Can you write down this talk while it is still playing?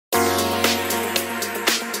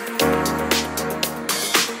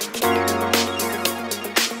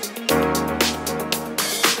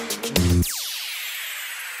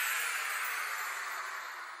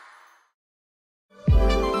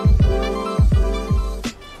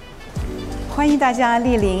欢迎大家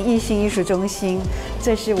莅临艺星艺术中心，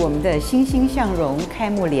这是我们的欣欣向荣开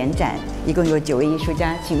幕联展，一共有9位艺术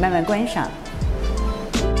家，请慢慢观赏。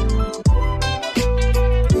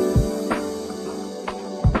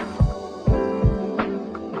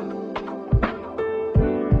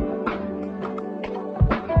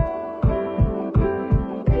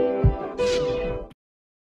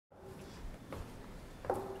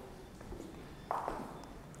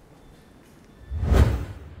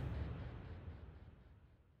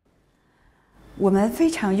我们非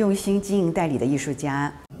常用心经营代理的艺术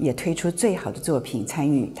家，也推出最好的作品，参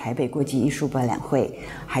与台北国际艺术博览会，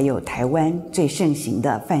还有台湾最盛行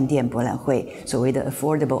的饭店博览会，所谓的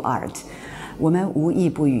affordable art。我们无一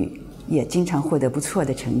不语，也经常获得不错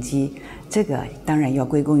的成绩。这个当然要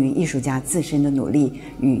归功于艺术家自身的努力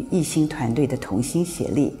与艺星团队的同心协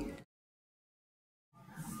力。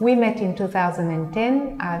We met in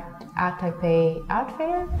 2010 at ARTREK Art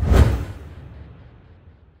Fair.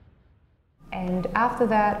 And after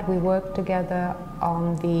that, we worked together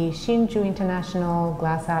on the Hsinchu International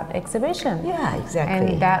Glass Art Exhibition. Yeah,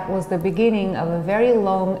 exactly. And that was the beginning of a very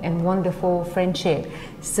long and wonderful friendship.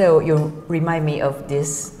 So you remind me of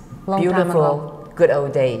this beautiful, good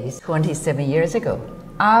old days, 27 years ago.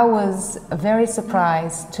 I was very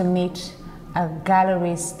surprised to meet a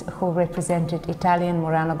gallerist who represented Italian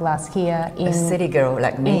Murano glass here in a city girl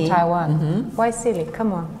like me in Taiwan. Why silly?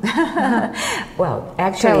 Come on. Well,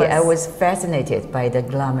 actually, I was fascinated by the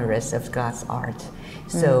glamorous of glass art.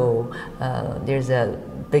 So there's a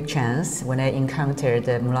big chance when I encountered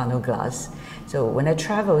the Murano glass. So when I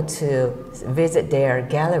traveled to visit their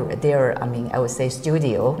gallery, I would say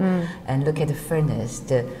studio, and look at the furnace,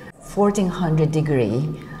 the 1400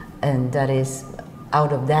 degree, and that is.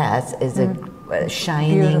 Out of that is a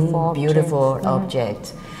shining, beautiful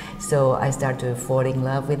object. So I started to fall in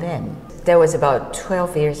love with them. That was about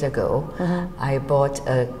 12 years ago. I bought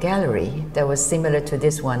a gallery that was similar to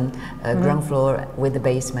this one, ground floor with the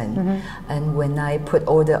basement. And when I put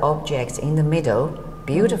all the objects in the middle,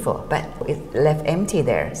 beautiful, but it left empty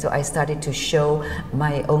there. So I started to show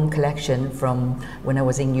my own collection from when I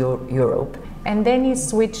was in Europe. And then you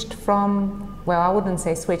switched from, well, I wouldn't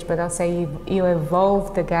say switch, but I'll say you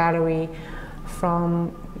evolved the gallery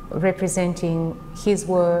from representing his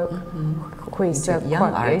work, who is a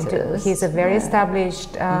young artist. He's a very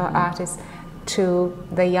established artist, to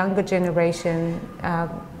the younger generation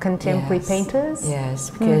contemporary painters.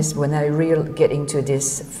 Yes, because when I get into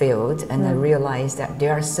this field and I realized that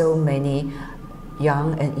there are so many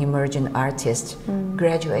young and emerging artists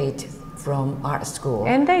graduate from art school.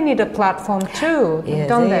 And they need a platform too,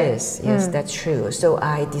 don't they? Yes, that's true. So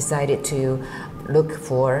I decided to look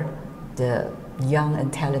for the young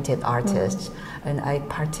and talented artists. And I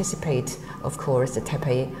participate, of course, the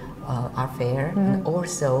Taipei Art Fair and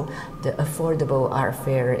also the affordable art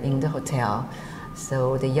fair in the hotel.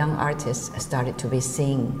 So the young artists started to be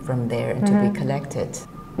seen from there and to be collected.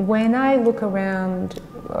 When I look around,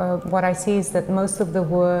 what I see is that most of the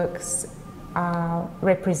works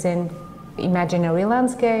represent imaginary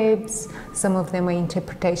landscapes. Some of them are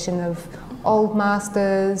interpretation of old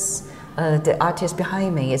masters. The artist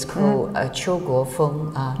behind me is called Qiu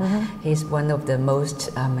Guofeng. He's one of the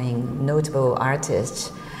most notable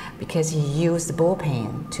artists because he used the ball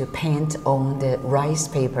pen to paint on the rice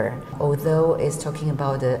paper. Although it's talking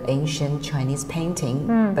about the ancient Chinese painting,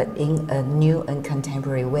 but in a new and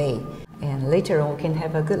contemporary way. And later on, we can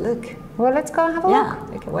have a good look. Well, let's go and have a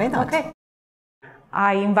look. Okay, why not? Okay.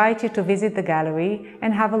 I invite you to visit the gallery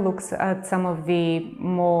and have a look at some of the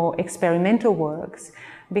more experimental works,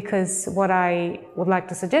 because what I would like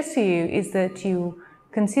to suggest to you is that you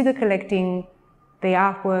consider collecting the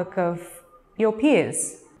artwork of your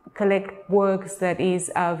peers. Collect works that is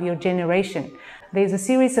of your generation. There's a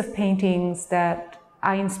series of paintings that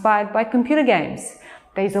are inspired by computer games.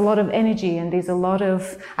 There's a lot of energy and there's a lot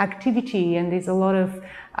of activity and there's a lot of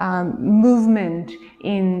movement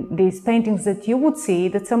in these paintings that you would see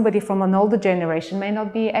that somebody from an older generation may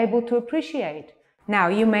not be able to appreciate. Now,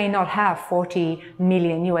 you may not have $40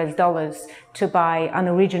 million to buy an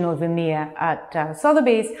original Vermeer at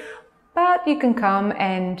Sotheby's, but you can come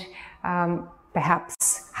and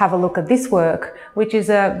perhaps have a look at this work, which is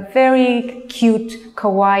a very cute,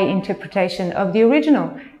 kawaii interpretation of the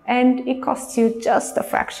original. And it costs you just a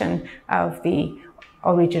fraction of the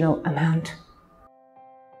original amount.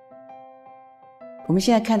 我们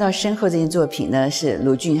现在看到身后这件作品呢，是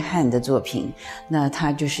卢俊汉的作品。那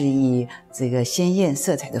他就是以这个鲜艳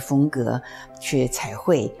色彩的风格去彩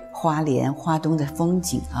绘花莲、花东的风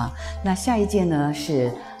景啊。那下一件呢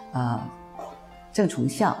是郑崇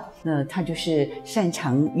孝那他就是擅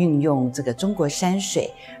长运用这个中国山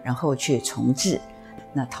水，然后去重置。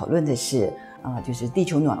那讨论的是就是地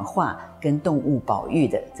球暖化跟动物保育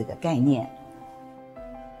的这个概念。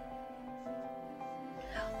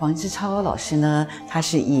黄之超老师呢，他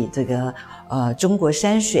是以这个中国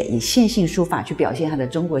山水，以线性书法去表现他的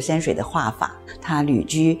中国山水的画法。他旅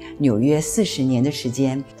居纽约40年的时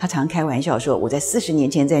间，他常开玩笑说，我在40年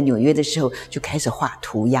前在纽约的时候就开始画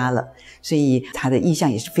涂鸦了，所以他的意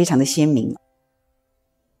象也是非常的鲜明。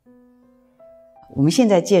我们现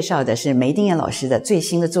在介绍的是梅丁彦老师的最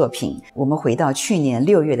新的作品。我们回到去年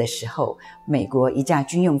6月的时候，美国一架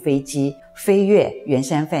军用飞机飞越圆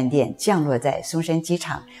山饭店，降落在松山机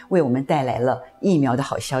场，为我们带来了疫苗的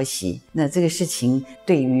好消息。那这个事情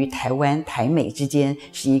对于台湾台美之间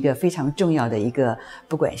是一个非常重要的一个，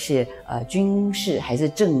不管是军事还是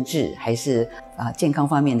政治还是健康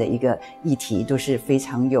方面的一个议题，都是非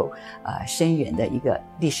常有深远的一个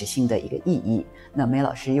历史性的一个意义。那梅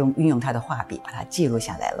老师运用他的画笔把它记录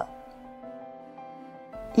下来了。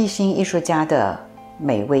艺星艺术家的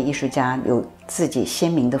每位艺术家有自己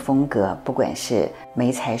鲜明的风格，不管是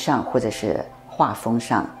媒材上或者是画风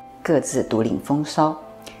上，各自独领风骚。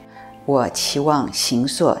我期望形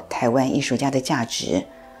塑台湾艺术家的价值。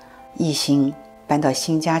艺星搬到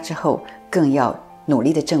新家之后，更要努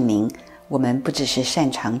力的证明我们不只是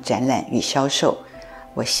擅长展览与销售。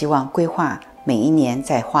我希望规划每一年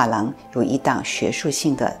在画廊有一档学术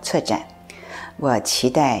性的策展。我期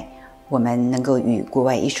待我们能够与国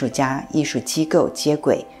外艺术家、艺术机构接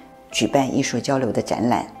轨，举办艺术交流的展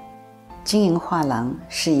览。经营画廊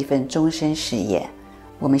是一份终身事业。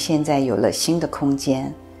我们现在有了新的空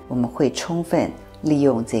间，我们会充分利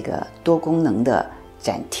用这个多功能的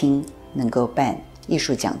展厅，能够办艺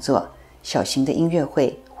术讲座、小型的音乐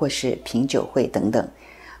会或是品酒会等等，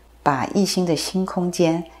把艺星的新空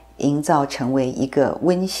间营造成为一个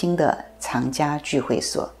温馨的藏家聚会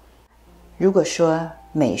所。如果说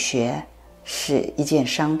美学是一件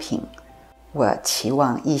商品，我期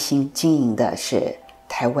望艺星经营的是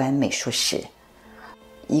台湾美术史。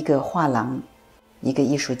一个画廊，一个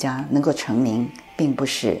艺术家能够成名，并不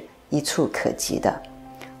是一蹴可及的。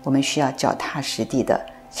我们需要脚踏实地的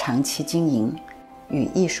长期经营，与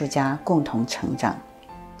艺术家共同成长。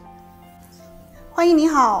欢迎你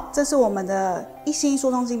好，这是我们的艺星艺术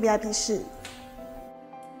中心 VIP 室。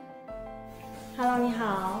Hello， 你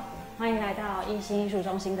好，欢迎来到艺星艺术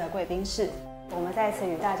中心的贵宾室。我们在此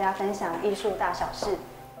与大家分享艺术大小事。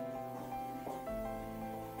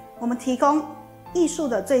我们提供艺术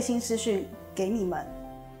的最新资讯给你们。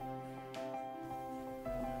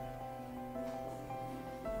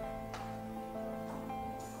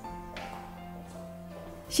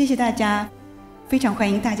谢谢大家，非常欢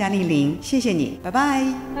迎大家莅临，谢谢你，拜拜，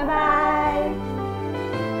拜拜。